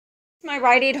My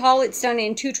Rite Aid haul, it's done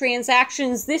in 2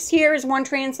 transactions. This here is 1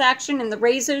 transaction, and the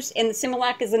razors and the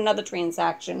Similac is another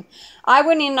transaction. I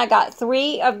went in and I got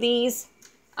 3 of these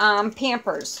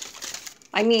Huggies.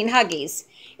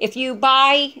 If you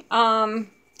buy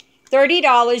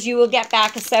 $30, you will get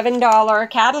back a $7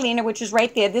 Catalina, which is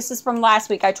right there. This is from last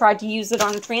week. I tried to use it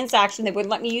on a transaction. They wouldn't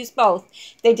let me use both.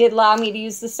 They did allow me to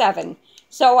use the 7.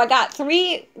 So I got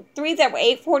three that were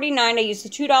 $8.49. I used a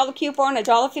 $2 coupon, a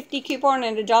 $1.50 coupon,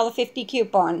 and a $1.50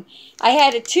 coupon. I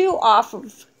had a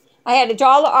 $1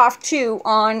 off 2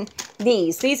 on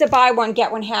these. These are buy one,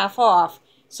 get one half off.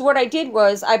 So what I did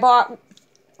was I bought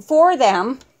 4 of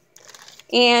them,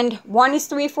 and one is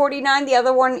 $3.49, the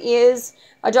other one is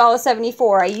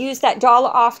 $1.74. I used that $1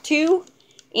 off 2,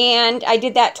 and I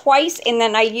did that twice, and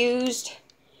then I used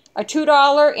a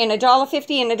 $2 and a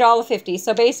 $1.50 and a $1.50.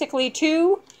 So basically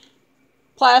 2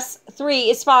 plus 3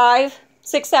 is 5,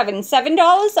 6, 7.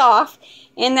 $7 off.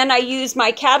 And then I used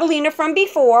my Catalina from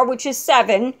before, which is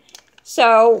 7.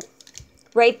 So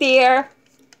right there,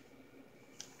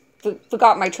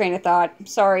 forgot my train of thought.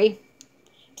 Sorry.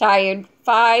 Tired.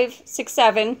 5, 6,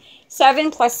 7.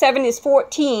 7 plus 7 is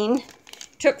 14.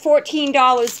 Took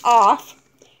 $14 off.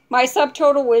 My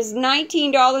subtotal was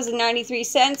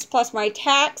 $19.93 plus my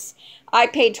tax. I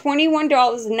paid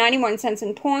 $21.91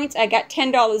 in points. I got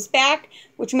 $10 back,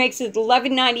 which makes it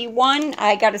 $11.91.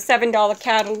 I got a $7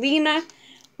 Catalina,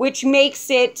 which makes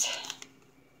it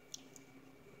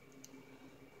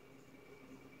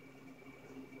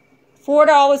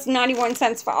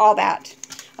 $4.91 for all that.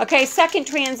 Okay, second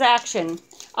transaction.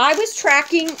 I was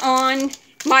tracking on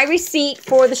my receipt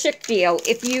for the Schick deal.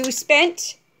 If you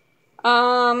spent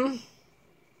 $20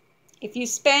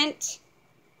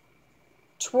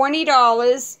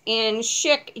 in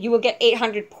Schick, you will get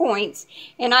 800 points.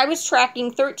 And I was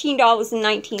tracking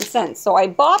 $13.19. So I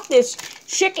bought this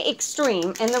Schick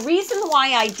Extreme. And the reason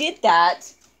why I did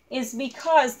that is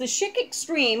because the Schick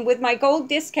Extreme with my gold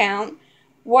discount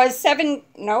was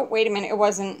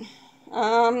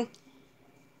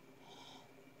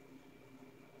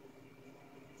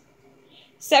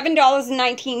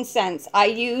 $7.19. I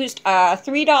used a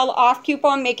 $3 off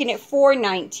coupon, making it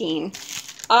 $4.19.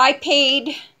 I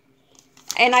paid,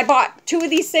 and I bought 2 of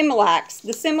these Similacs.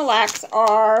 The Similacs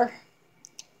are,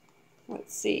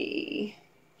 let's see,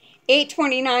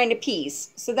 $8.29 a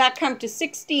piece. So that comes to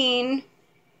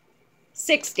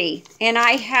 $16.60. And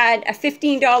I had a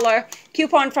 $15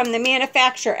 coupon from the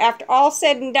manufacturer. After all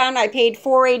said and done, I paid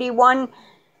 $4.81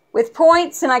 with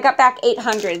points, and I got back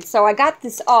 800. So I got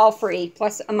this all free,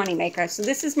 plus a moneymaker. So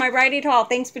this is my Rite Aid haul.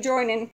 Thanks for joining.